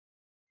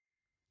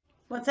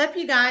What's up,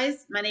 you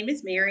guys? My name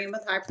is Mary. I'm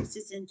with High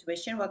Priestess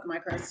Intuition. Welcome, my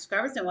current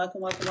subscribers, and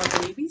welcome,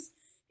 newbies.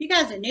 If you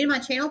guys are new to my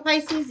channel,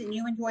 Pisces, and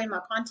you enjoy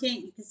my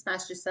content, you can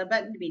smash the sub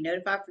button to be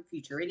notified for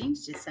future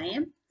readings. Just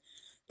saying.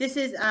 This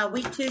is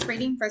week 2's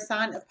reading for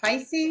sign of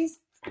Pisces.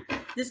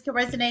 This can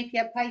resonate if you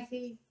have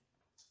Pisces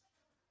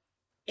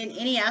in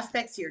any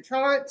aspects of your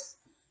charts.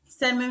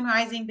 Sun, Moon,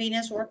 Rising,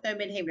 Venus, Ortho,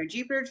 Midheaven, or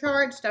Jupiter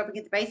charts. Don't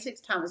forget the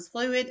basics. Time is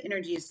fluid.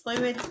 Energy is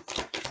fluid.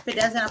 If it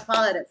doesn't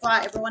apply, let it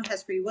fly. Everyone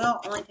has free will.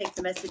 Only take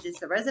the messages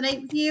that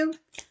resonate with you.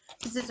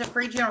 This is a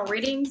free general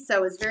reading,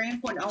 so it's very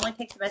important to only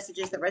take the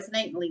messages that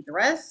resonate and leave the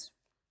rest.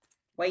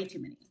 Way too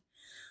many.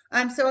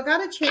 So I got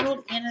it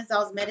channeled in as I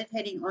was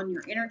meditating on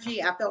your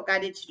energy. I felt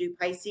guided to do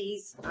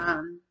Pisces,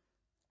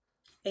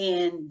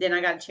 and then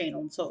I got it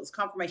channeled, so it was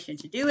confirmation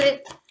to do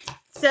it.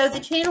 So the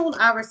channel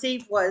I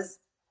received was,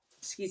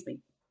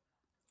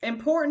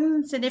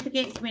 important,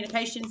 significant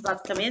communications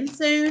about to come in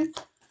soon.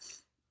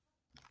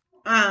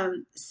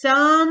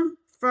 Some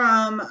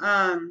from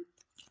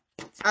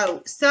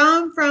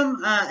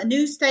a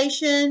news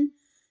station,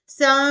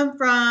 some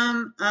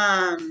from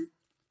an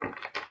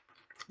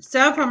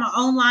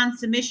online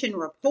submission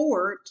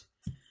report,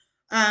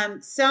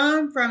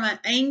 some from an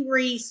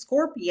angry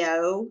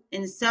Scorpio,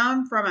 and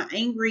some from an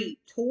angry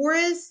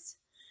Taurus,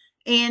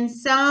 and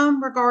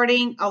some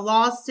regarding a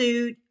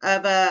lawsuit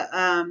of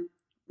a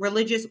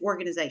religious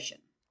organization.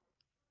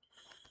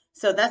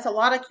 So that's a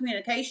lot of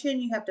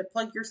communication. You have to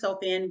plug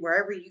yourself in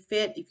wherever you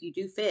fit, if you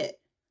do fit.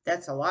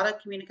 That's a lot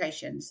of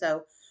communication.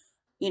 So,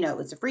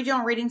 it's a free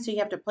general reading, so you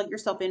have to plug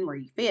yourself in where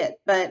you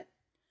fit. But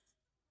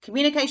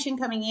communication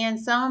coming in,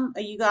 some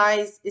of you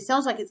guys, it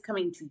sounds like it's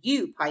coming to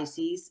you,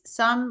 Pisces.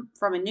 Some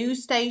from a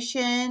news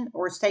station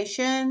or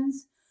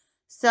stations.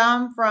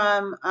 Some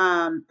from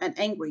an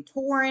angry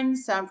Tauran.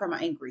 Some from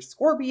an angry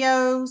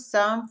Scorpio.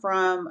 Some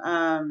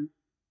from...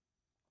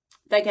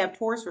 they can have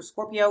Taurus or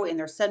Scorpio in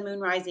their Sun,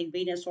 Moon, Rising,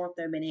 Venus, Ortho,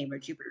 Midheaven, or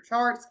Jupiter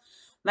charts.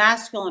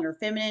 Masculine or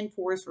feminine,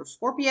 Taurus or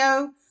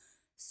Scorpio.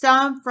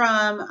 Some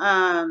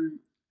from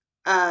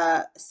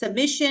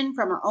submission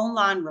from an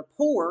online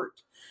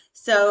report.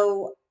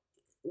 So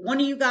one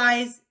of you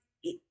guys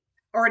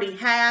already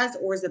has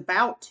or is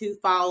about to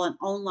file an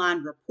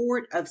online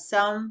report of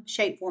some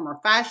shape, form, or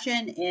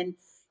fashion, and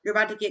you're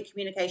about to get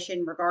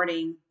communication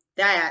regarding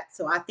that.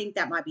 So I think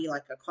that might be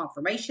like a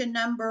confirmation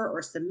number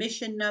or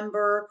submission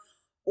number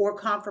or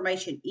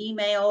confirmation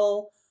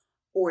email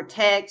or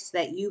text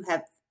that you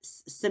have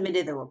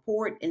submitted the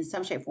report in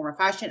some shape, form, or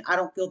fashion. I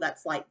don't feel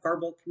that's like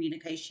verbal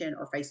communication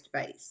or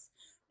face-to-face,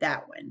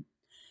 that one.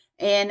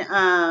 And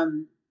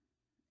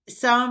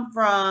some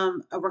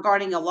from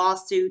regarding a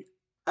lawsuit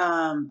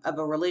of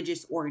a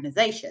religious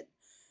organization.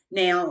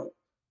 Now,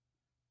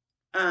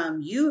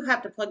 you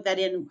have to plug that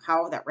in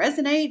how that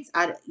resonates.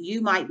 You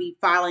might be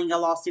filing a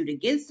lawsuit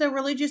against a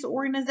religious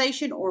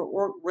organization,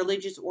 or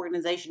religious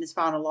organization is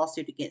filing a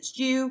lawsuit against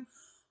you,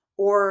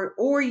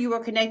 or you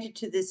are connected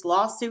to this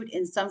lawsuit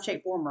in some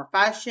shape, form, or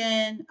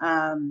fashion,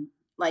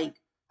 like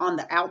on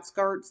the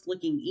outskirts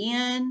looking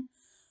in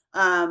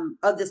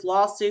of this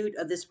lawsuit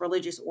of this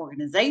religious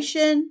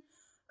organization.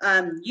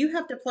 You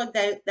have to plug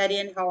that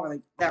in however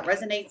that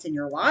resonates in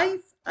your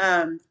life.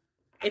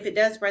 If it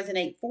does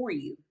resonate for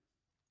you.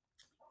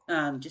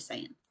 Just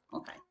saying.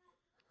 Okay.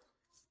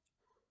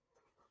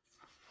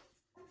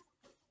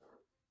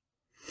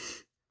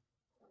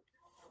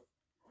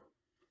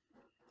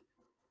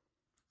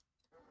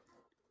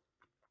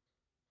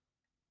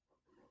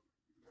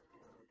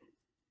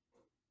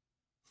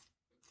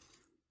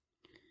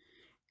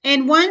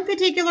 And one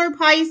particular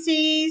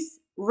Pisces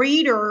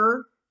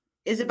reader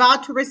is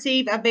about to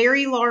receive a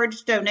very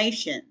large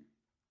donation.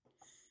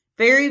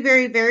 Very,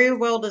 very, very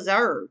well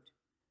deserved.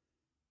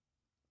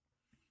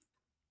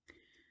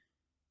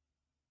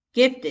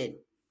 Gifted.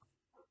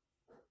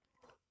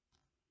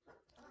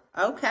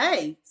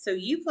 Okay. So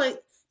you play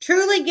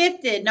truly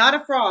gifted, not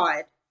a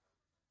fraud.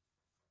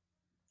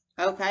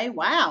 Okay.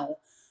 Wow.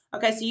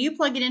 Okay. So you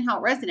plug it in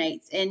how it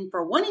resonates. And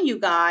for one of you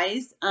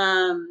guys,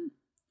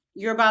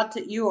 you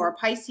are a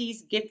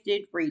Pisces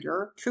gifted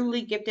reader,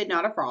 truly gifted,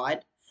 not a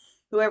fraud,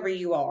 whoever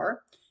you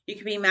are. You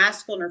could be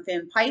masculine or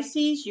femme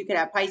Pisces. You could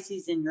have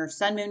Pisces in your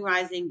Sun, Moon,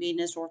 Rising,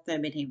 Venus, Ortho,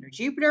 Midheaven, or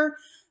Jupiter.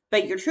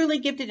 But you're truly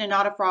gifted and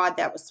not a fraud.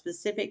 That was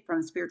specific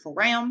from the spiritual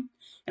realm.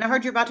 And I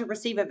heard you're about to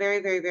receive a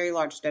very, very, very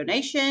large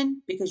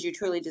donation because you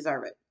truly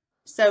deserve it.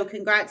 So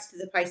congrats to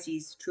the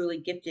Pisces truly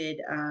gifted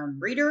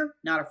reader,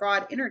 not a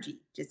fraud energy.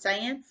 Just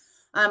saying.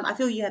 I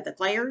feel you have the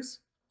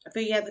clairs.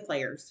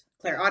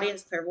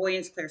 Clairaudience,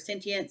 clairvoyance,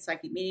 clairsentience,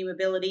 psychic medium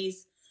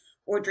abilities,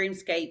 or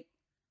dreamscape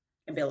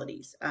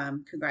abilities.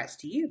 Congrats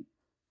to you.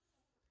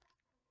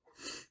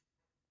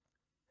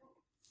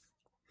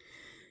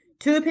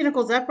 Two of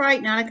Pentacles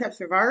upright, Nine of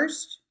Cups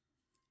reversed.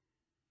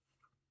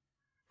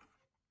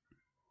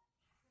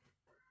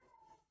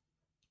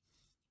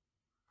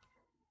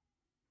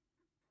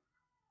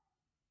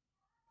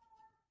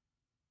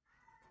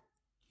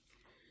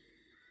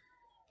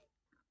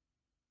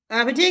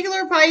 A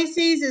particular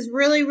Pisces is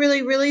really,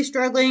 really, really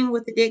struggling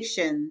with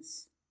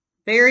addictions.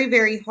 Very,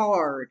 very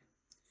hard.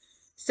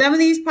 Some of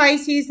these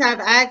Pisces have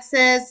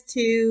access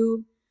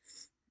to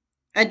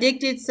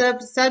addicted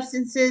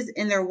substances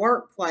in their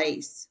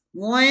workplace.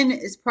 One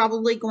is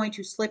probably going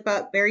to slip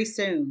up very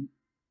soon,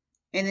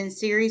 and then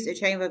series of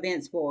chain of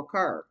events will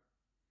occur.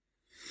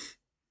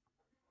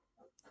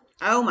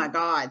 Oh my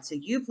God. So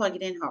you plug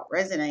it in how it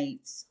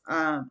resonates.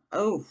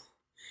 Oh.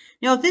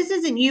 Now, if this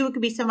isn't you, it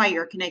could be somebody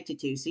you're connected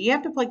to. So you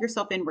have to plug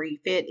yourself in where you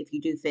fit if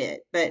you do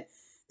fit. But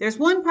there's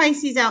one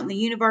Pisces out in the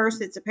universe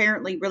that's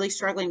apparently really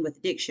struggling with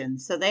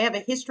addictions. So they have a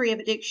history of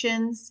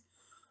addictions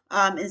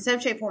in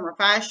some shape, form, or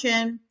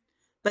fashion.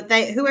 But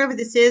whoever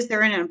this is,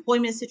 they're in an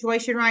employment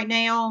situation right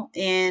now.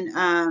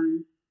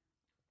 And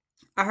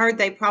I heard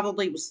they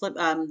probably will slip.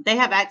 They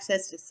have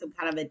access to some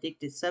kind of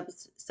addictive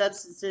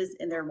substances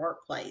in their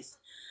workplace.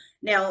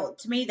 Now,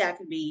 to me, that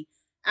could be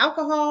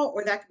alcohol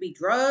or that could be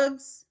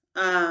drugs.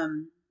 I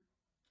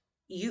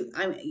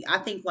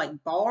think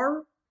like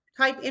bar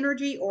type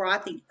energy, or I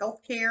think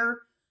healthcare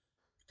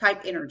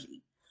type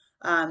energy.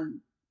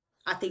 Um,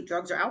 I think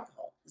drugs or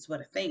alcohol is what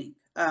I think.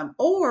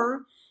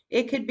 Or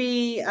it could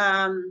be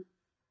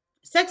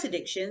sex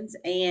addictions,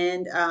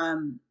 and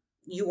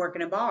you work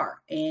in a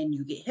bar and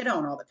you get hit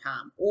on all the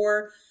time,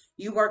 or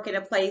you work in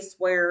a place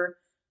where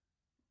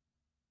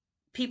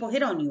people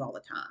hit on you all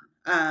the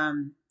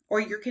time. Or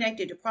you're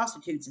connected to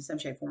prostitutes in some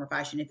shape, form, or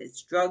fashion. If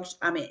it's drugs,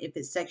 if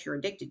it's sex you're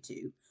addicted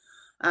to.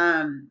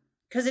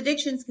 Because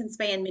addictions can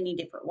span many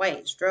different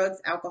ways: drugs,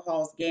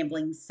 alcohols,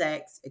 gambling,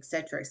 sex,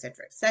 etc.,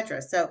 etc.,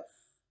 etc. So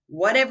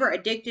whatever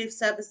addictive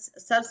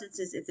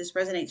substances, if this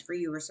resonates for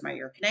you or somebody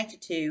you're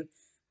connected to,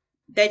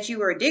 that you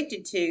were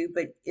addicted to,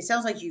 but it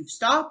sounds like you've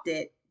stopped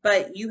it,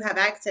 but you have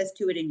access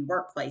to it in your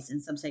workplace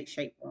in some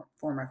shape,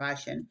 form, or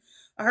fashion.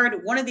 I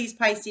heard one of these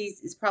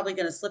Pisces is probably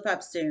going to slip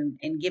up soon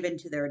and give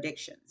into their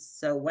addictions.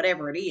 So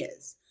whatever it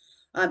is,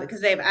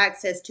 because they have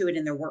access to it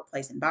in their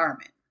workplace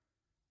environment.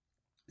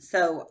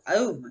 So,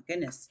 oh my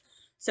goodness.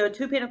 So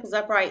Two Pentacles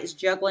upright is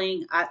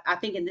juggling. I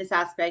think in this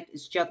aspect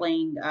is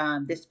juggling,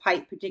 this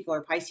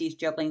particular Pisces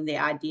juggling the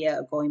idea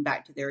of going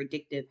back to their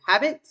addictive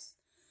habits,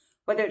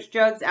 whether it's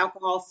drugs,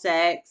 alcohol,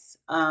 sex,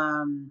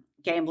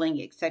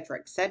 gambling, etc.,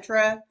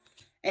 etc.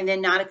 And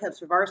then Nine of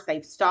Cups reverse,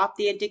 they've stopped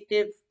the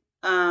addictive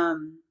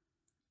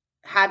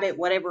habit,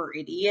 whatever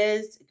it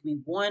is. It can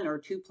be one or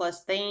two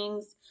plus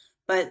things,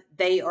 but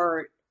they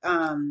are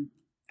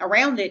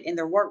around it in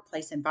their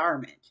workplace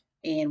environment.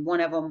 And one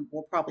of them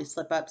will probably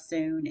slip up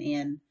soon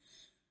and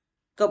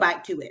go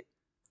back to it.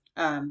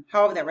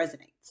 However that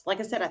resonates. Like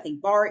I said, I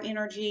think bar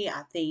energy.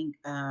 I think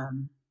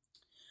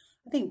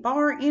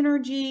bar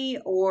energy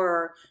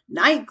or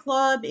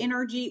nightclub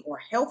energy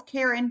or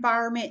healthcare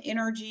environment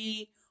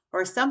energy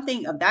or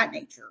something of that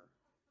nature.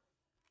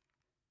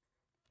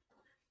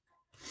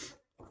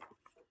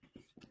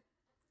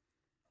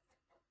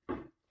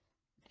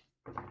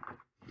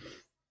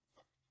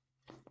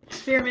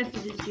 Spirit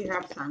messages do you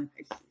have, sign of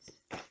Pisces?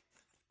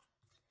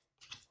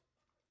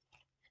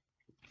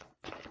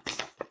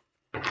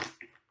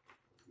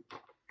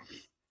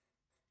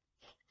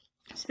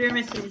 Spirit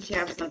messages you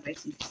have, sign of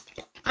Pisces?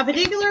 A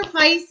particular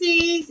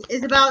Pisces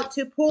is about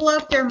to pull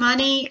up their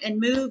money and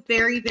move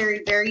very,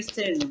 very, very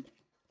soon.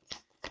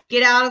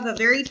 Get out of a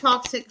very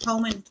toxic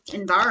home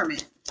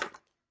environment.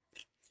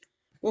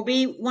 Will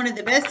be one of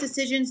the best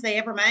decisions they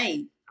ever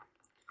made.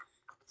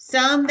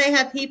 Some they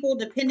have people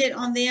dependent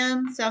on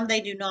them, some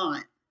they do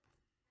not.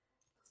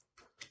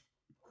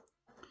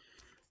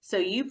 So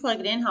you plug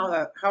it in how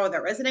that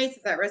resonates.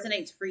 If that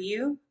resonates for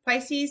you,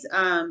 Pisces,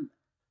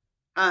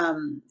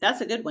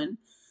 that's a good one.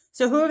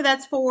 So whoever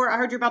that's for, I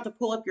heard you're about to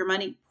pull up your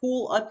money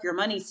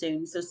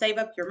soon. So save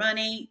up your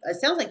money.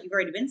 It sounds like you've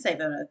already been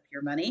saving up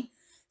your money,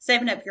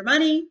 saving up your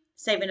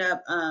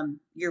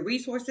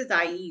resources,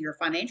 i.e. your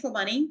financial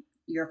money,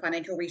 your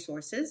financial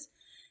resources,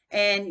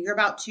 and you're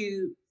about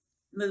to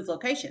move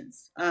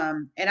locations.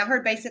 And I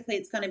heard basically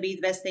it's going to be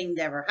the best thing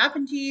that ever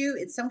happened to you.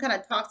 It's some kind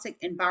of toxic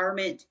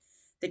environment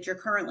that you're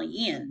currently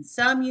in.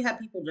 Some you have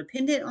people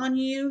dependent on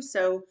you,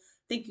 so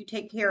think you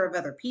take care of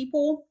other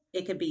people.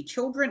 It could be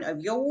children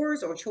of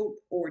yours or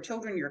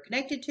children you're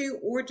connected to,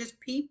 or just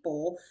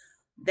people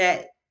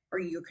that are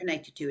you're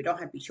connected to. It don't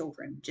have to be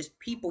children, just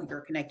people you're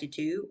connected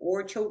to,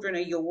 or children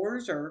of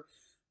yours, or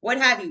what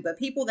have you. But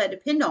people that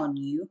depend on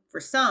you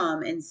for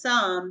some, and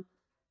some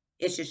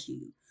it's just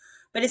you.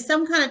 But it's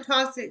some kind of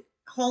toxic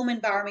home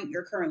environment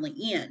you're currently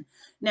in.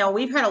 Now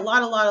we've had a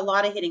lot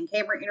of hidden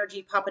camera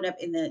energy popping up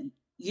in the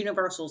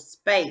universal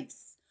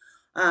space,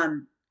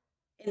 in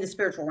the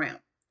spiritual realm.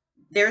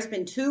 There's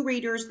been two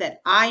readers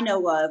that I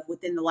know of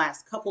within the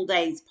last couple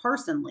days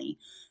personally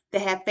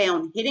that have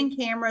found hidden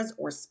cameras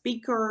or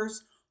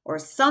speakers or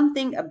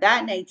something of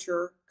that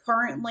nature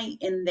currently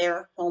in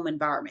their home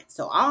environment.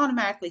 So I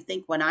automatically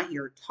think when I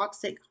hear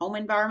toxic home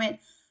environment,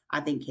 I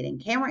think hidden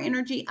camera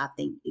energy, I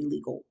think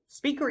illegal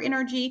speaker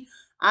energy,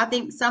 I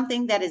think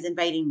something that is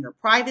invading your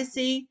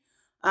privacy,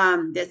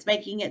 that's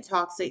making it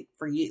toxic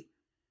for you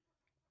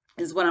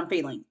is what I'm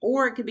feeling.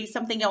 Or it could be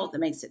something else that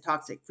makes it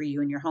toxic for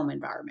you in your home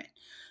environment.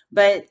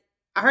 But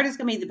I heard it's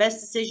going to be the best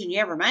decision you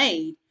ever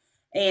made.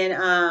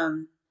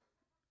 And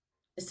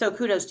So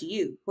kudos to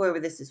you, whoever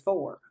this is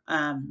for.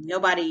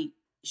 Nobody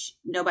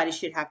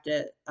should have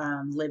to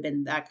live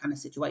in that kind of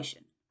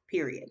situation.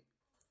 Period.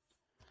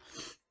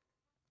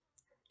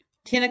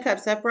 Ten of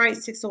Cups upright,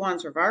 Six of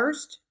Wands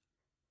reversed.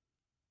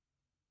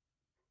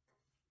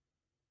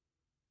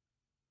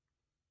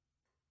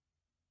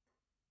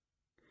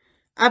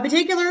 A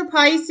particular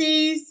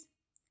Pisces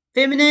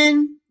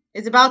feminine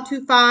is about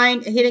to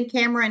find a hidden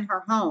camera in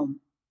her home.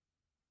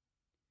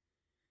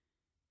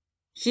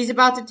 She's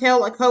about to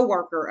tell a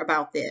coworker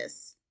about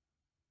this.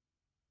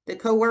 The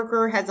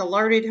coworker has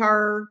alerted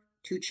her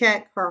to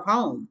check her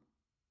home.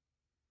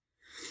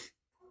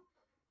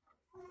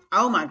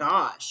 Oh my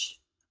gosh.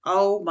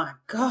 Oh my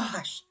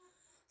gosh.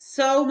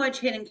 So much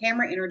hidden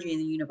camera energy in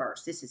the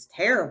universe. This is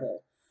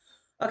terrible.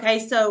 Okay,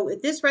 so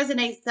if this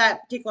resonates,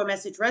 that particular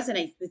message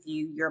resonates with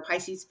you, you're a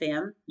Pisces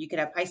femme. You could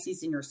have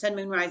Pisces in your Sun,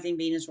 Moon, Rising,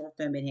 Venus, North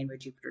Node, Midheaven,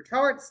 Jupiter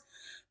charts.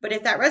 But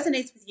if that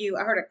resonates with you,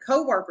 I heard a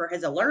coworker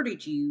has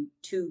alerted you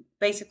to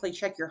basically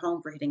check your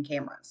home for hidden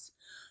cameras.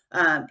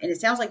 And it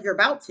sounds like you're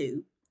about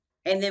to.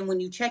 And then when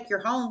you check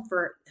your home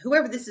for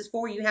whoever this is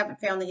for, you haven't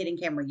found the hidden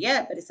camera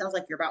yet, but it sounds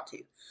like you're about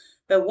to.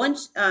 But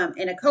once,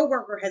 and a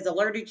coworker has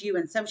alerted you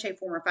in some shape,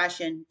 form, or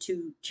fashion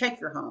to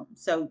check your home.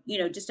 So,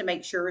 just to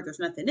make sure there's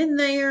nothing in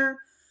there,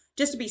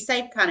 just to be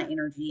safe kind of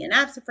energy. And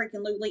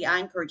absolutely, I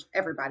encourage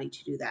everybody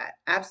to do that.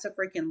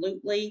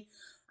 Absolutely.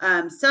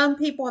 Some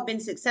people have been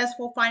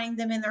successful finding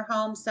them in their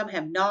homes. Some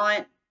have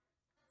not.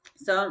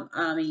 Some,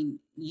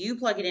 you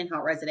plug it in how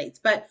it resonates.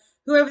 But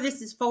whoever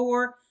this is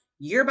for,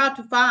 you're about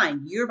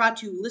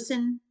to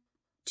listen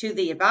to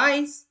the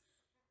advice.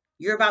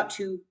 You're about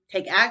to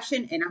take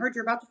action. And I heard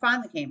you're about to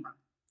find the camera.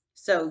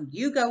 So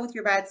you go with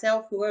your bad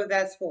self, whoever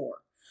that's for.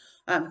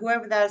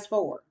 Whoever that is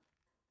for.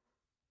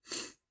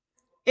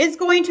 It's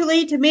going to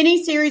lead to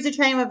many series of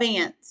chain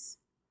events.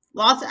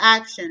 Lots of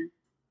action.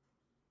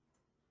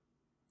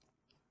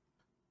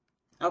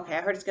 Okay,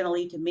 I heard it's going to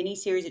lead to many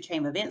series of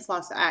chain events,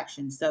 lots of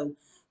action. So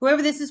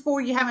whoever this is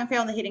for, you haven't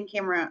found the hidden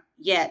camera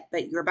yet,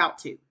 but you're about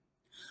to.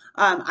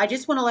 I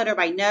just want to let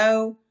everybody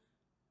know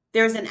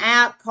there's an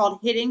app called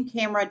Hidden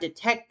Camera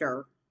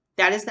Detector.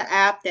 That is the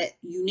app that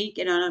Unique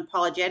and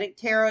Unapologetic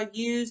Tarot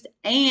used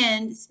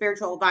and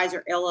Spiritual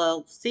Advisor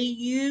LLC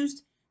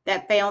used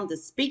that found the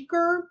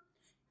speaker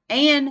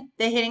and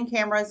the hidden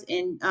cameras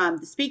in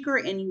the speaker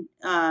in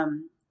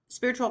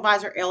Spiritual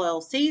Advisor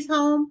LLC's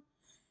home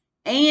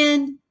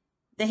and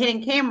the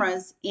hidden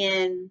cameras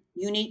in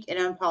Unique and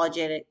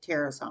Unapologetic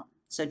Tarot's home.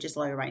 So just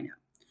let everybody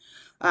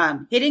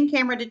know. Hidden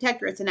Camera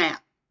Detector, it's an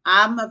app.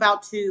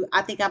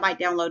 I think I might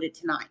download it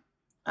tonight,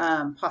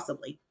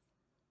 possibly.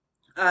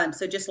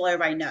 So just let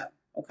everybody know,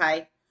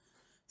 okay?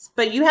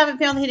 But you haven't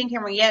found the hidden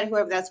camera yet,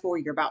 whoever that's for,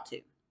 you're about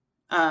to.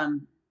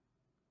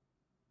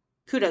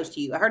 Kudos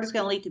to you. I heard it's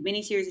going to lead to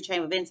many series of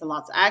chain events and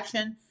lots of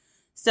action.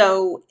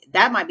 So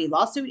that might be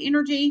lawsuit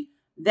energy.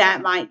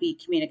 That might be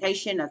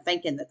communication of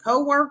thanking the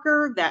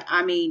coworker. That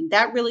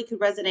really could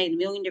resonate in a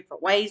million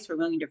different ways for a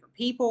million different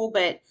people.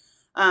 But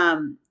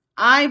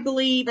I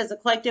believe as a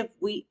collective,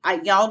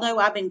 y'all know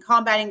I've been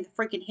combating the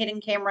freaking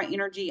hidden camera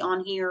energy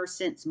on here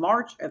since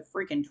March of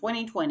freaking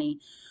 2020.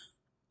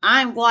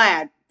 I'm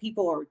glad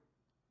people are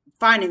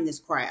finding this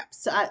crap.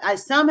 So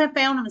some have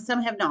found them and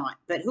some have not.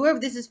 But whoever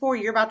this is for,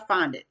 you're about to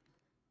find it.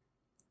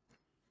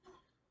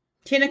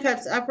 Ten of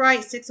Cups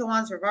upright, Six of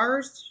Wands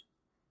reversed.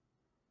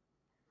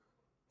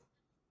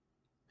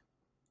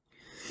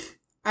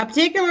 A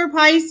particular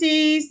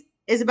Pisces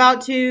is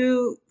about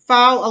to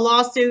file a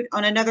lawsuit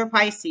on another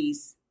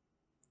Pisces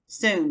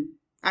soon,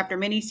 after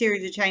many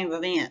series of chain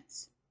of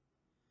events.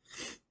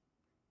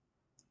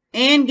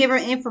 And give her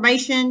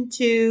information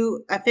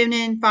to a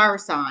feminine fire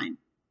sign.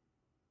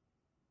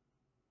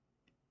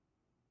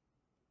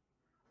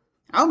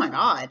 Oh my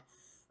God.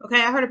 Okay,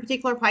 I heard a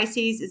particular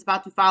Pisces is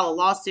about to file a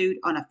lawsuit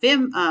on a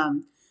fem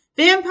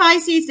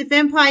Pisces to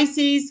fem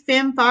Pisces,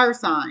 fem fire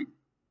sign.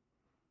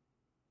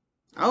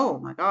 Oh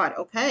my God.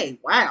 Okay.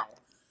 Wow.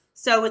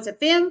 So it's a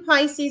fem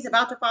Pisces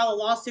about to file a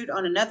lawsuit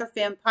on another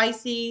fem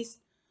Pisces.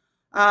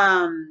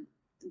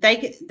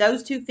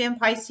 Those two fem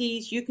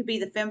Pisces, you could be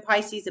the fem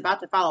Pisces about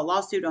to file a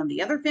lawsuit on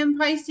the other fem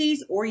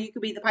Pisces, or you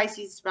could be the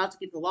Pisces about to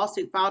get the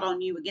lawsuit filed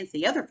on you against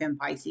the other fem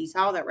Pisces.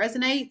 How that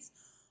resonates.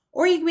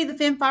 Or you could be the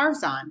fem fire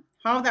sign.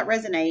 How that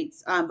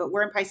resonates. But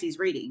we're in Pisces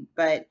reading.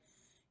 But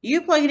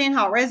you plug it in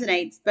how it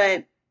resonates.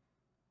 But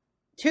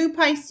two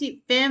fem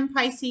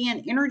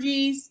Piscean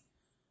energies.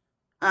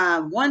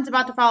 One's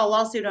about to file a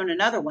lawsuit on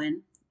another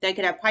one. They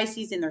could have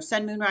Pisces in their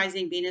Sun, Moon,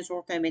 Rising, Venus,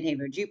 North Node,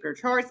 Midheaven, Jupiter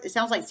charts. It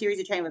sounds like a series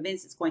of chain of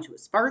events that's going to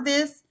spur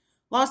this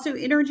lawsuit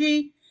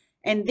energy.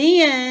 And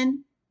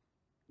then,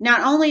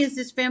 not only is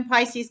this fem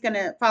Pisces going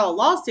to file a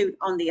lawsuit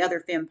on the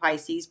other fem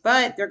Pisces,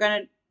 but they're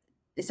going to,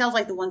 it sounds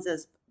like the one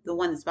that's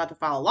about to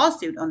file a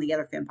lawsuit on the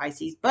other fem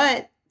Pisces,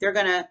 but they're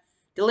going to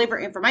deliver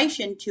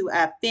information to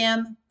a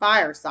fem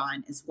fire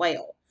sign as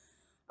well.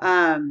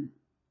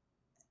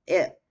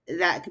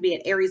 That could be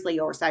an Aries,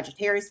 Leo, or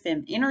Sagittarius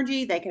fem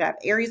energy. They could have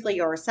Aries,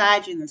 Leo, or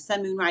Sag in their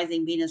Sun, Moon,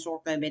 Rising, Venus,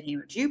 North Node,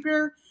 Midheaven,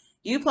 Jupiter.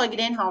 You plug it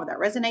in however that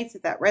resonates,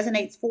 if that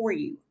resonates for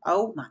you.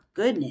 Oh my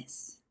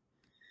goodness.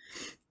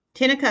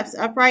 10 of Cups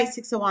upright,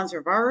 6 of Wands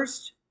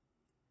reversed.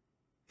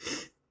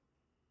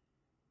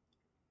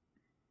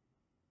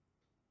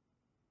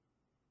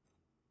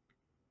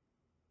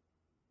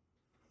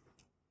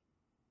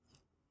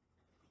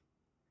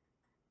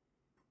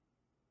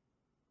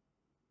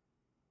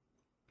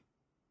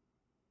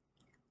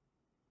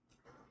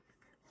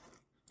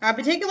 A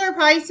particular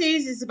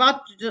Pisces is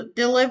about to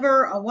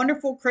deliver a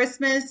wonderful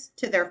Christmas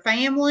to their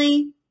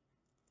family.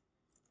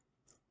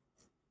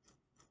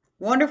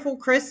 Wonderful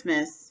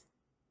Christmas.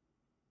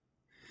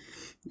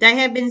 They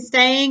have been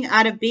staying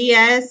out of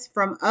BS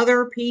from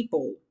other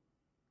people,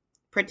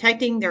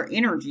 protecting their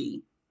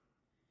energy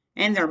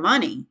and their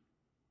money.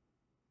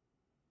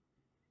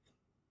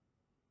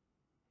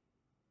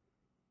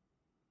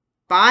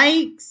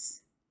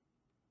 Bikes,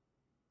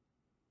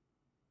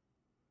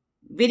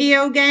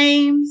 video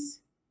games,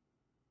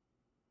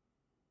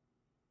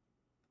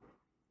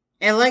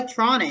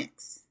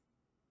 electronics.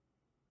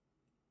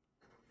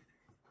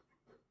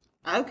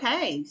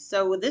 Okay,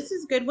 so this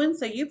is a good one.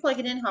 So you plug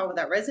it in however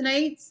that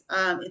resonates.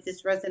 If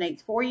this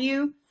resonates for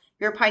you,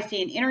 your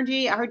Piscean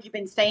energy. I heard you've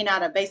been staying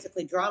out of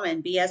basically drama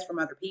and BS from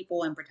other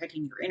people and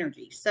protecting your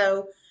energy.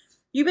 So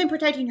you've been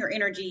protecting your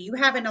energy. You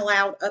haven't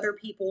allowed other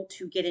people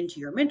to get into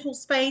your mental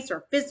space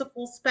or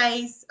physical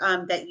space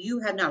that you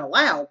have not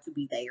allowed to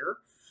be there.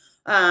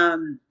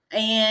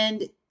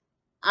 And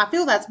I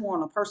feel that's more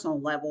on a personal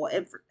level.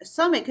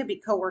 Some it could be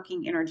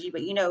co-working energy,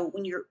 but you know,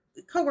 when you're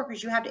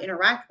coworkers, you have to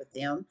interact with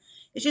them.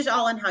 It's just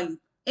all in how you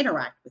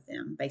interact with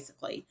them,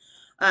 basically.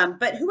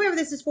 But whoever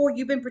this is for,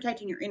 you've been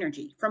protecting your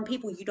energy from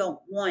people you don't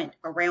want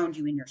around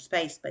you in your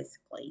space,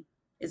 basically,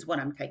 is what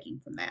I'm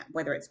taking from that.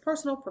 Whether it's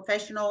personal,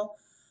 professional,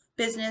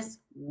 business,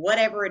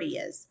 whatever it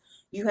is,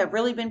 you have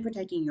really been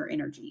protecting your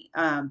energy,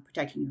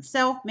 protecting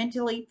yourself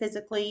mentally,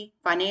 physically,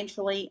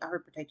 financially. I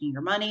heard protecting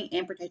your money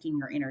and protecting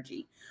your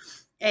energy.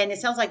 And it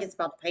sounds like it's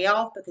about to pay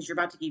off because you're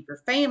about to give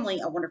your family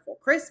a wonderful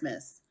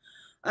Christmas.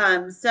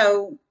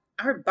 So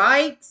I heard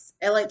bikes,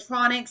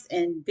 electronics,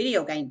 and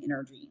video game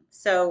energy.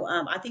 So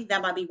I think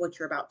that might be what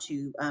you're about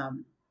to.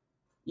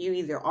 You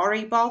either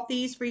already bought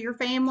these for your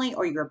family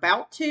or you're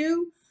about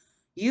to.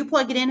 You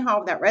plug it in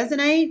however that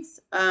resonates.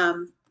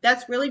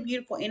 That's really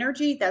beautiful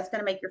energy. That's going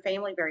to make your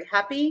family very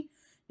happy.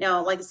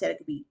 Now, like I said, it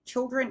could be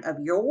children of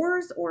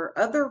yours or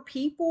other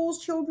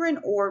people's children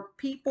or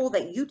people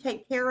that you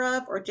take care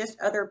of or just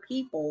other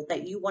people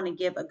that you want to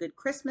give a good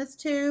Christmas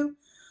to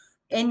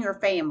in your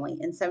family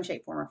in some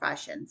shape, form, or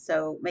fashion.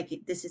 So make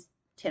it, this is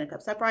 10 of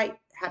Cups upright,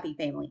 happy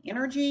family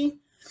energy.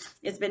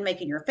 It's been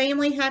making your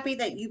family happy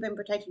that you've been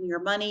protecting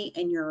your money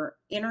and your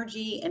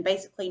energy and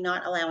basically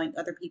not allowing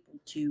other people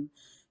to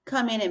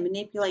come in and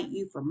manipulate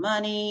you for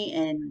money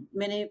and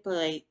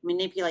manipulate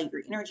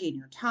your energy and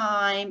your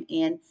time.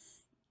 And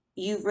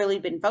you've really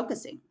been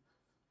focusing.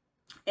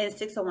 And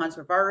 6 of Wands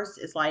reverse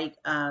is like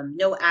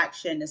no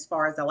action as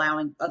far as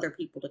allowing other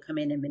people to come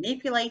in and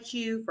manipulate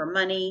you for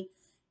money,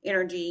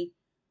 energy,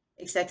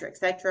 etc.,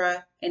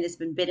 etc. And it's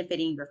been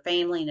benefiting your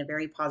family in a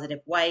very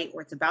positive way,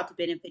 or it's about to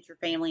benefit your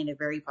family in a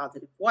very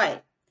positive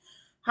way.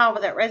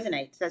 However that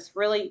resonates, that's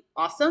really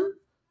awesome.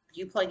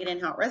 You plug it in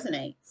how it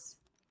resonates.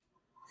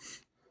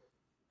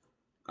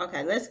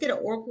 Okay, let's get an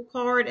oracle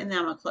card and then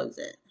I'm going to close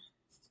it.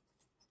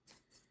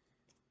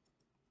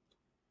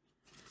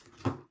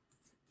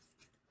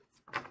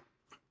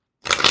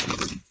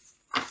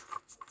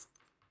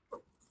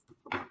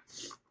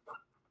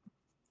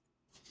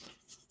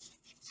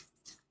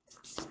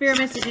 Spirit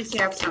messages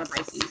here for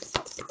Pisces.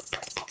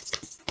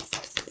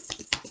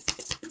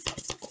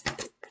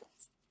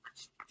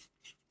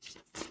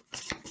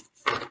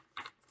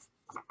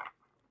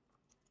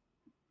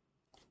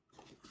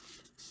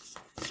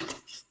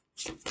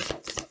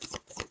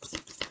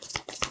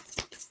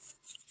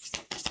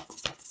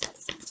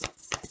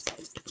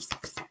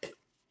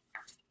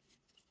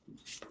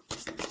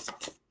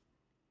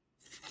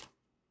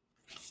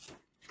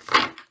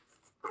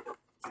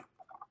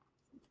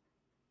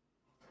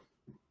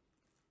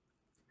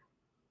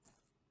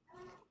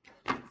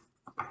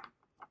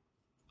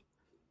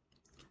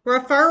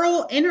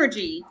 Referral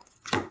energy.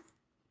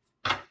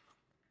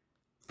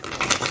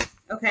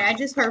 Okay, I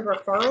just heard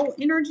referral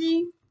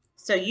energy.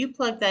 So you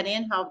plug that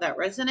in, how that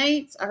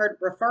resonates. I heard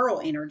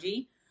referral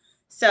energy.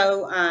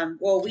 So,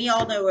 well, we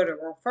all know what a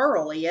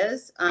referral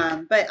is,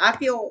 but I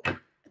feel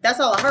that's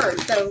all I heard.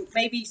 So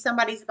maybe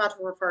somebody's about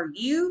to refer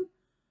you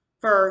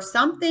for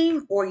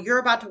something, or you're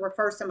about to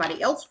refer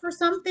somebody else for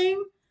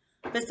something,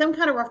 but some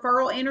kind of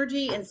referral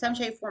energy in some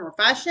shape, form, or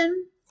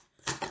fashion.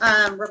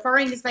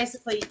 Referring is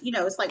basically, you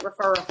know, it's like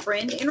refer a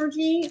friend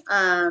energy.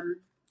 Whoever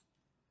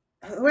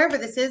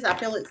this is, I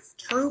feel it's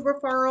true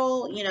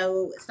referral. You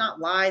know, it's not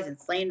lies and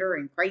slander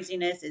and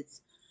craziness.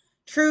 It's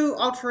true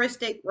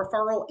altruistic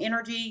referral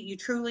energy. You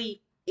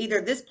truly,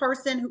 either this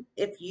person,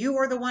 if you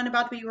are the one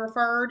about to be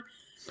referred,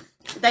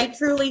 they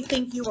truly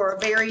think you are a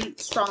very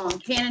strong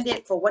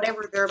candidate for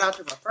whatever they're about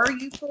to refer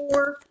you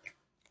for.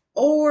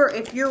 Or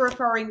if you're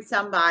referring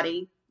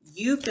somebody,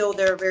 you feel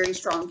they're a very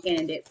strong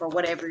candidate for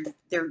whatever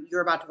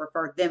you're about to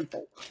refer them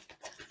for.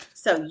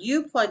 So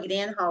you plug it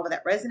in however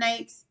that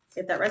resonates.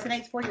 If that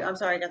resonates for you, I'm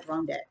sorry, I got the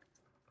wrong deck.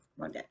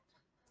 Wrong deck.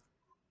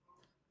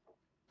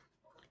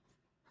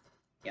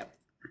 Yep.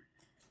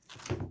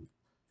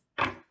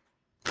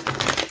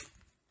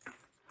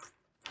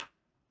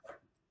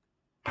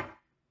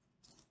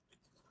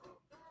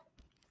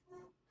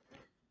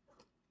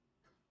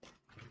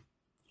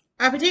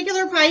 A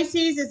particular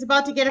Pisces is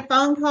about to get a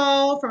phone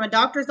call from a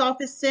doctor's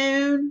office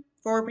soon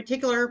for a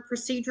particular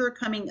procedure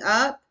coming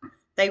up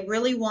they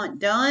really want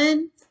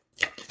done.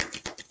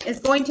 It's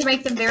going to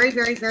make them very,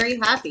 very, very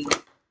happy.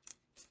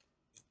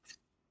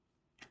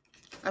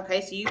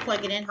 Okay, so you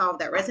plug it in however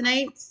that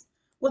resonates.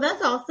 Well,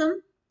 that's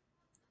awesome.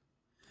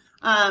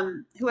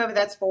 Whoever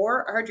that's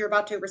for, I heard you're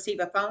about to receive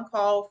a phone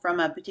call from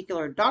a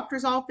particular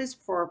doctor's office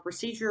for a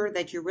procedure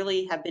that you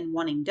really have been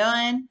wanting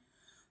done.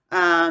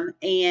 And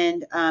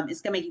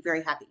it's going to make you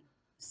very happy.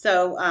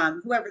 So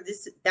whoever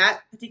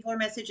that particular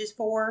message is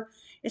for,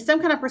 is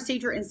some kind of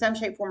procedure in some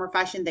shape, form, or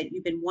fashion that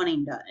you've been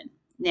wanting done.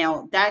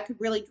 Now, that could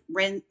really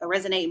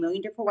resonate a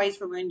million different ways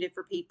for a million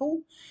different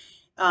people.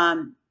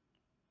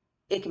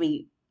 It can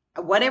be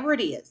whatever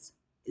it is.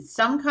 It's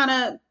some kind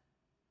of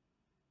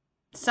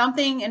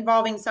something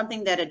involving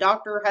something that a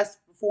doctor has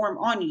to perform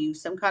on you,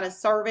 some kind of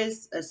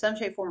service of some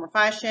shape, form, or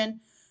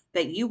fashion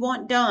that you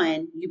want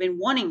done, you've been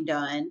wanting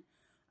done.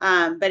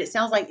 But it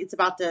sounds like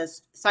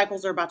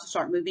cycles are about to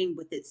start moving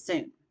with it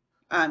soon.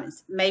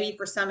 Maybe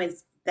for some,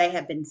 they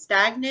have been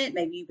stagnant.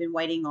 Maybe you've been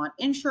waiting on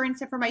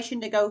insurance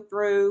information to go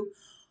through,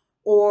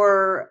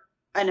 or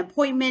an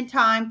appointment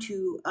time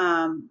to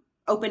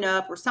open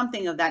up, or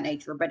something of that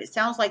nature. But it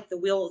sounds like the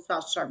wheel is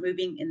about to start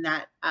moving in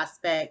that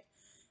aspect,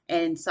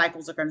 and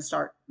cycles are going to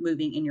start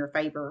moving in your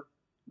favor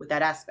with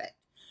that aspect.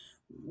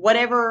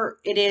 Whatever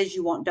it is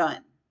you want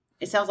done,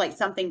 it sounds like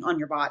something on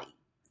your body,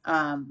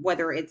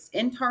 whether it's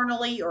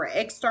internally or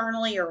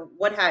externally or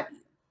what have you.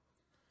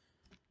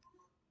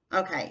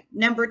 Okay,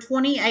 number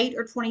 28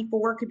 or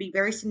 24 could be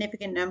very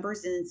significant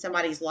numbers in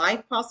somebody's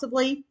life,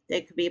 possibly.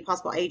 It could be a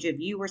possible age of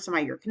you or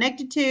somebody you're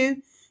connected to.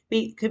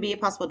 Could be a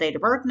possible date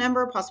of birth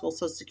number, possible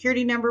social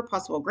security number,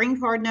 possible green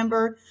card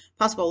number,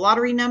 possible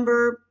lottery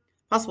number,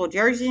 possible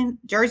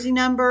jersey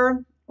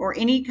number, or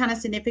any kind of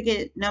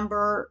significant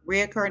number,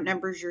 reoccurrent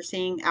numbers you're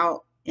seeing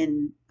out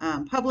in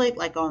public,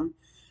 like on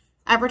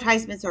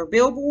advertisements or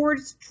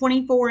billboards.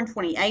 24 and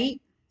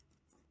 28,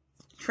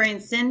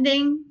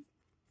 transcending.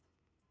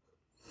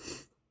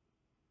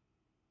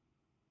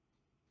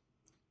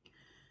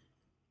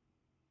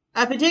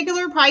 A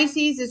particular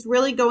Pisces is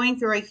really going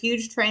through a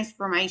huge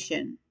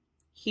transformation.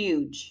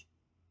 Huge.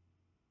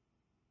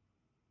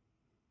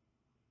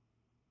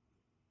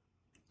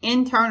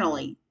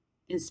 Internally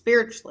and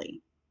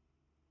spiritually.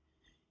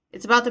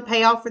 It's about to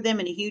pay off for them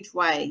in a huge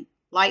way.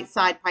 Light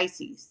side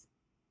Pisces.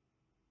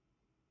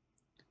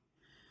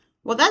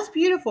 Well, that's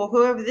beautiful,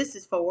 whoever this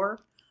is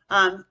for.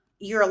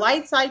 You're a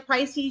light side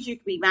Pisces. You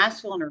could be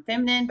masculine or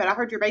feminine, but I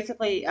heard you're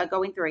basically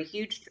going through a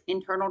huge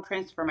internal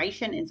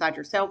transformation inside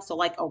yourself. So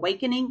like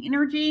awakening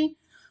energy.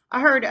 I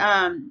heard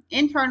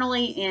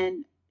internally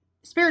and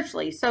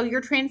spiritually. So you're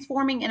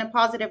transforming in a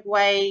positive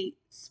way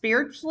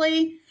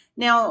spiritually.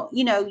 Now,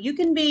 you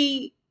can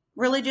be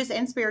religious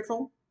and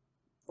spiritual,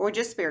 or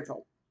just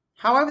spiritual.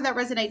 However that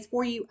resonates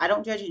for you. I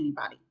don't judge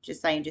anybody.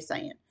 Just saying, just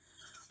saying.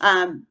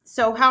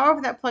 So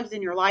however that plugs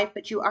in your life,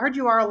 but I heard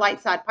you are a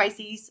light side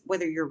Pisces,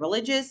 whether you're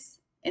religious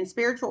and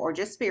spiritual or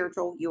just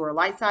spiritual, you are a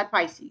light side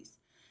Pisces.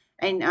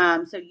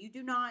 And so you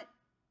do not,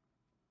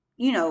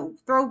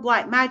 throw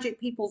black magic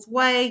people's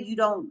way. You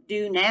don't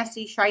do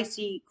nasty,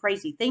 shicey,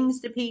 crazy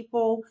things to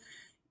people.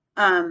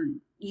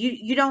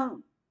 You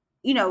don't,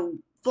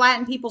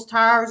 flatten people's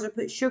tires or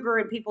put sugar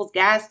in people's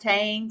gas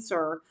tanks,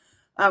 or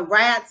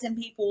rats in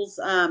people's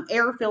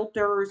air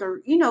filters,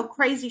 or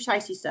crazy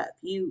shicey stuff.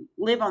 You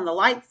live on the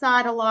light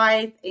side of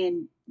life,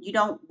 and you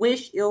don't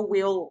wish ill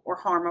will or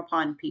harm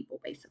upon people,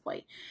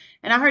 basically.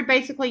 And I heard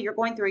basically you're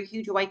going through a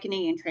huge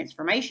awakening and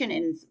transformation,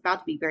 and it's about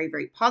to be very,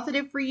 very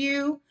positive for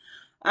you,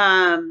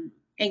 and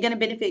going to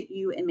benefit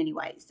you in many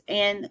ways.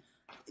 And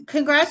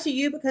congrats to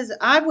you, because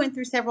I've went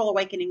through several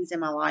awakenings in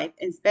my life,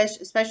 and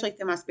especially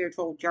through my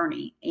spiritual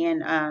journey.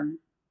 And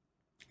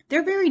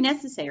they're very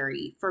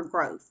necessary for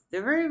growth.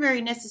 They're very,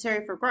 very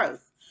necessary for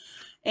growth.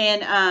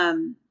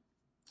 And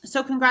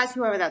so congrats,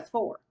 whoever that's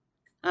for.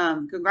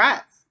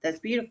 Congrats. That's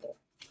beautiful.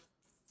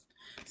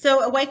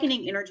 So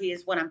awakening energy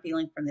is what I'm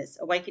feeling from this.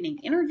 Awakening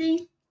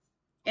energy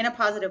in a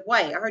positive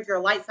way. I heard you're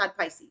a light side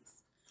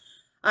Pisces.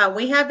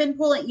 We have been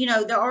pulling,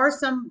 there are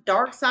some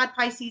dark side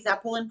Pisces I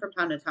pull in from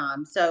time to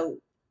time. So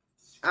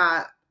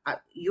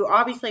you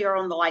obviously are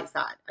on the light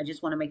side. I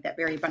just want to make that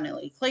very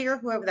abundantly clear,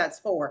 whoever that's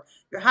for.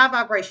 You're high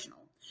vibrational.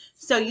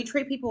 So you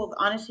treat people with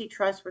honesty,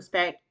 trust,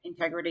 respect,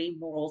 integrity,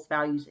 morals,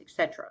 values,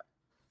 etc.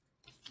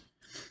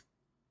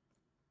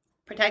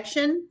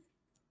 Protection.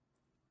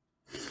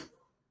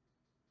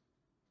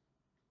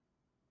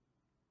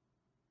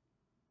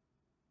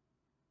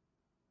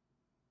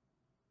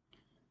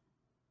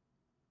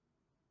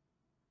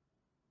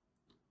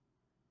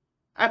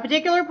 A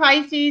particular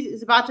Pisces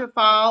is about to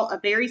file a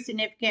very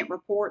significant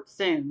report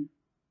soon.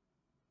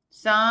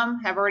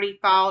 Some have already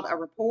filed a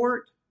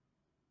report.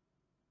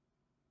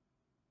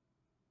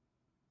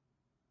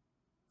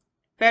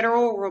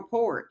 Federal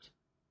report.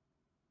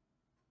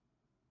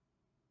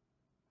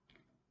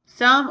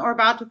 Some are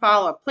about to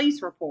file a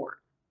police report.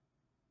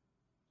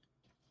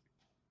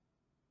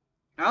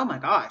 Oh my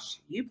gosh,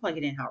 you plug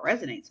it in how it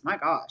resonates. My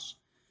gosh.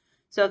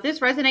 So if this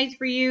resonates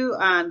for you,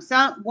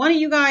 one of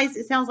you guys,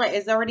 it sounds like,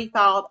 has already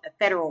filed a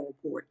federal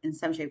report in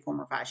some shape,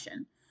 form, or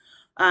fashion.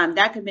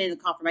 That could be the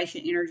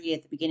confirmation energy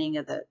at the beginning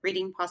of the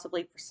reading,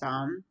 possibly for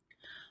some.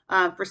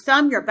 For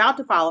some, you're about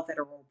to file a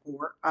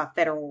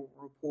federal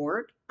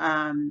report,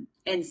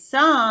 and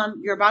some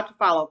you're about to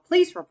file a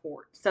police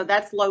report. So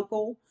that's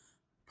local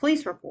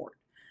police report.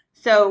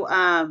 So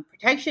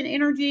protection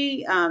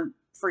energy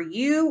for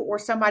you or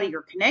somebody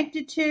you're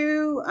connected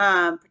to,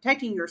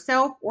 protecting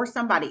yourself or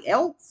somebody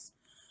else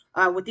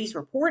with these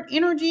report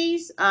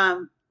energies.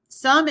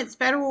 Some it's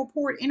federal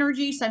report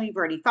energy. Some you've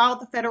already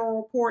filed the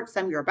federal report.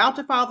 Some you're about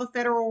to file the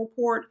federal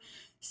report.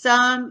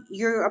 Some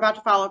you're about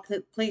to file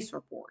a police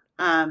report.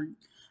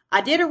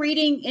 I did a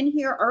reading in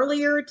here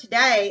earlier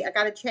today. I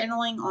got a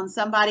channeling on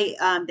somebody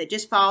that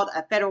just filed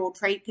a Federal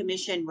Trade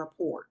Commission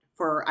report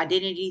for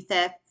identity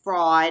theft,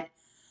 fraud,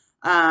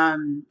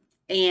 and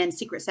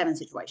Secret Seven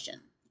situation,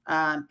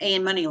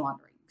 and money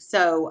laundering.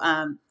 So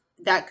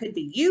that could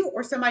be you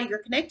or somebody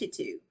you're connected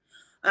to.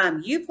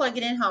 You plug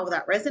it in how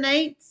that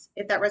resonates,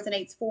 if that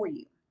resonates for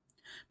you.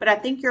 But I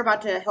think you're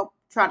about to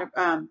try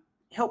to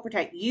help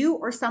protect you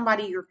or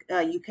somebody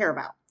you care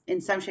about in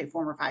some shape,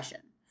 form, or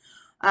fashion,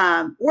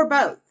 or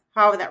both,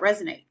 however that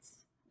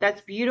resonates.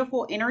 That's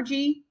beautiful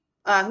energy,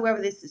 whoever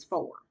this is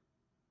for.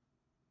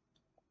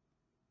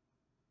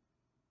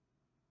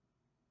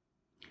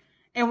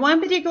 And one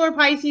particular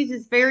Pisces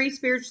is very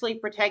spiritually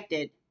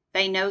protected.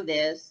 They know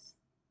this.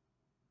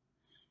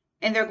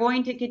 And they're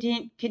going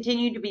to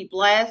continue to be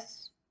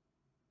blessed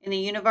in the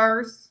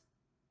universe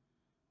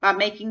by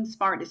making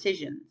smart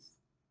decisions.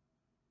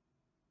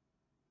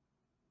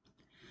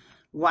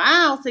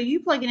 Wow, so you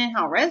plug it in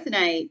how it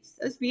resonates.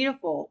 That's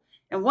beautiful.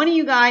 And one of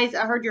you guys,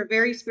 I heard you're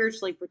very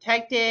spiritually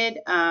protected.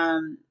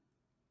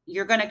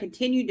 You're going to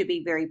continue to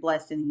be very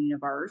blessed in the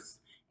universe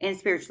and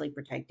spiritually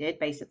protected,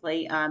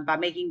 basically, by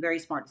making very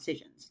smart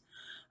decisions.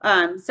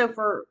 So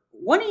for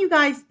one of you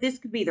guys, this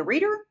could be the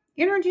reader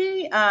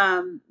energy,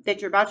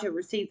 that you're about to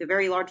receive the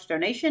very large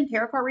donation,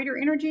 tarot card reader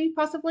energy,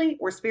 possibly,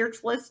 or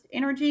spiritualist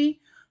energy,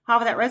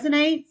 however that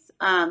resonates.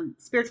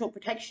 Spiritual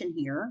protection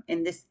here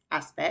in this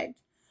aspect.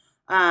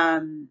 I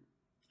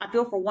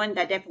feel for one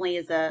that definitely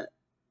is a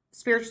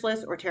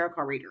spiritualist or tarot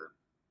card reader,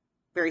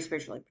 very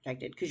spiritually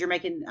protected, because you're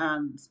making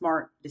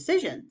smart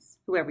decisions,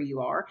 whoever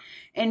you are.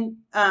 And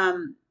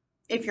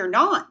if you're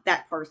not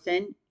that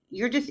person,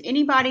 you're just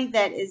anybody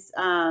that is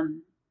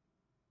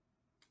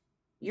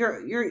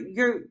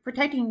you're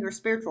protecting your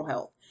spiritual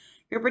health.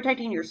 You're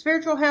protecting your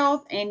spiritual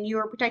health, and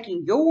you're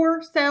protecting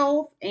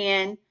yourself,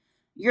 and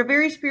you're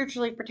very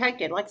spiritually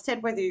protected. Like I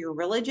said, whether you're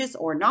religious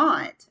or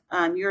not,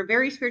 you're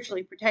very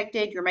spiritually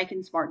protected. You're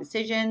making smart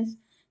decisions.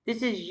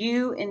 This is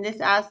you in this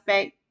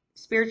aspect,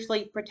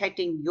 spiritually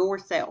protecting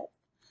yourself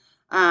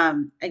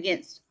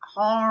against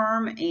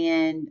harm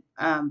and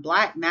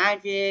black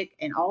magic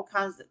and all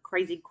kinds of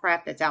crazy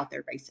crap that's out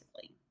there,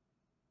 basically.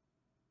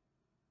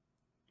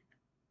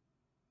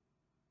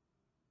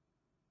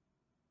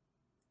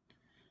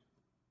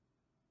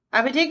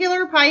 A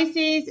particular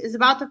Pisces is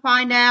about to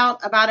find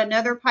out about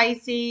another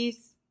Pisces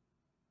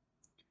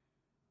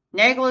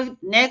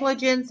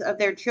negligence of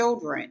their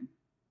children.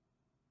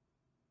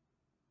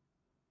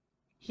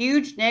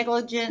 Huge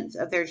negligence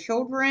of their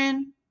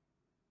children.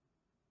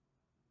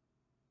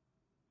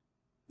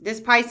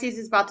 This Pisces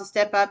is about to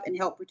step up and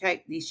help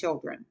protect these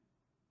children.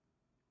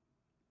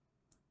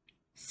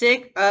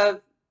 Sick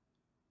of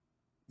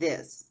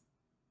this.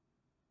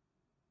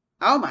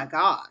 Oh my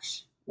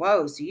gosh.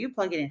 Whoa, so you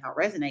plug it in how it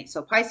resonates.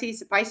 So Pisces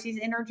to Pisces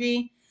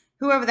energy,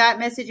 whoever that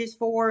message is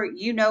for,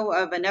 you know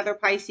of another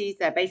Pisces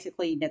that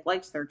basically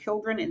neglects their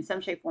children in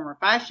some shape, form, or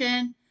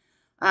fashion.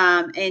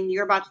 And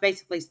you're about to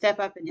basically step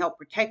up and help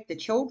protect the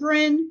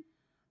children.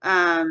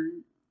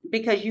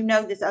 Because you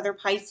know this other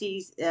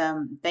Pisces,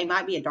 they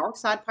might be a dark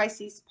side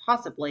Pisces,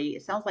 possibly.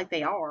 It sounds like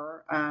they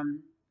are.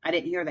 I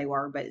didn't hear they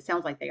were, but it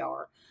sounds like they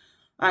are.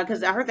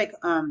 Because I heard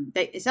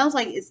it sounds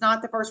like it's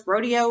not the first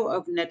rodeo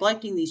of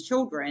neglecting these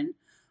children.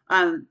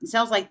 It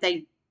sounds like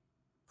they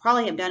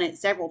probably have done it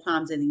several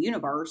times in the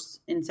universe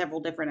in several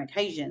different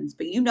occasions,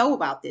 but you know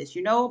about this.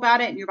 You know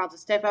about it, and you're about to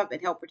step up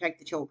and help protect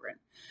the children.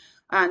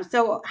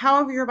 So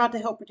however you're about to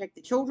help protect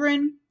the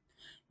children,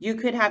 you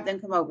could have them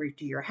come over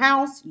to your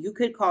house. You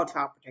could call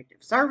Child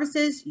Protective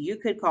Services. You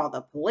could call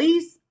the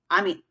police.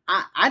 I mean,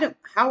 I don't,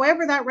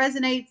 however that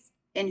resonates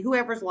in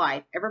whoever's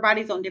life.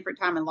 Everybody's on different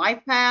time in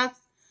life paths.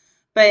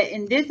 But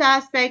in this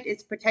aspect,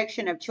 it's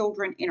protection of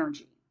children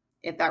energy,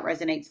 if that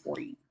resonates for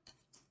you.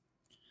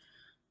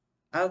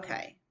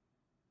 Okay.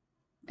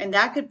 And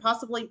that could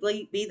possibly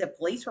be the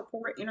police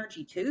report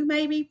energy too,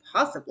 maybe?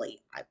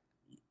 Possibly.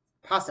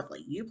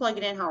 Possibly. You plug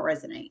it in how it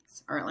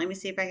resonates. All right, let me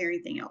see if I hear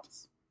anything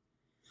else.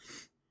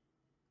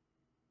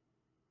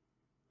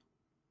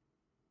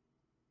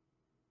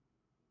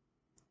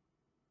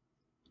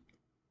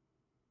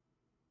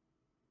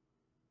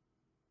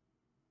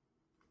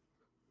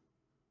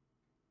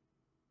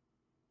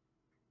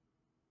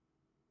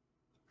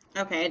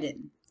 Okay, I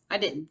didn't. I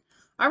didn't.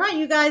 All right,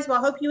 you guys. Well,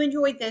 I hope you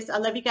enjoyed this. I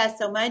love you guys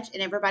so much,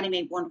 and everybody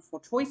made wonderful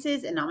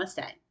choices, and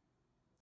namaste.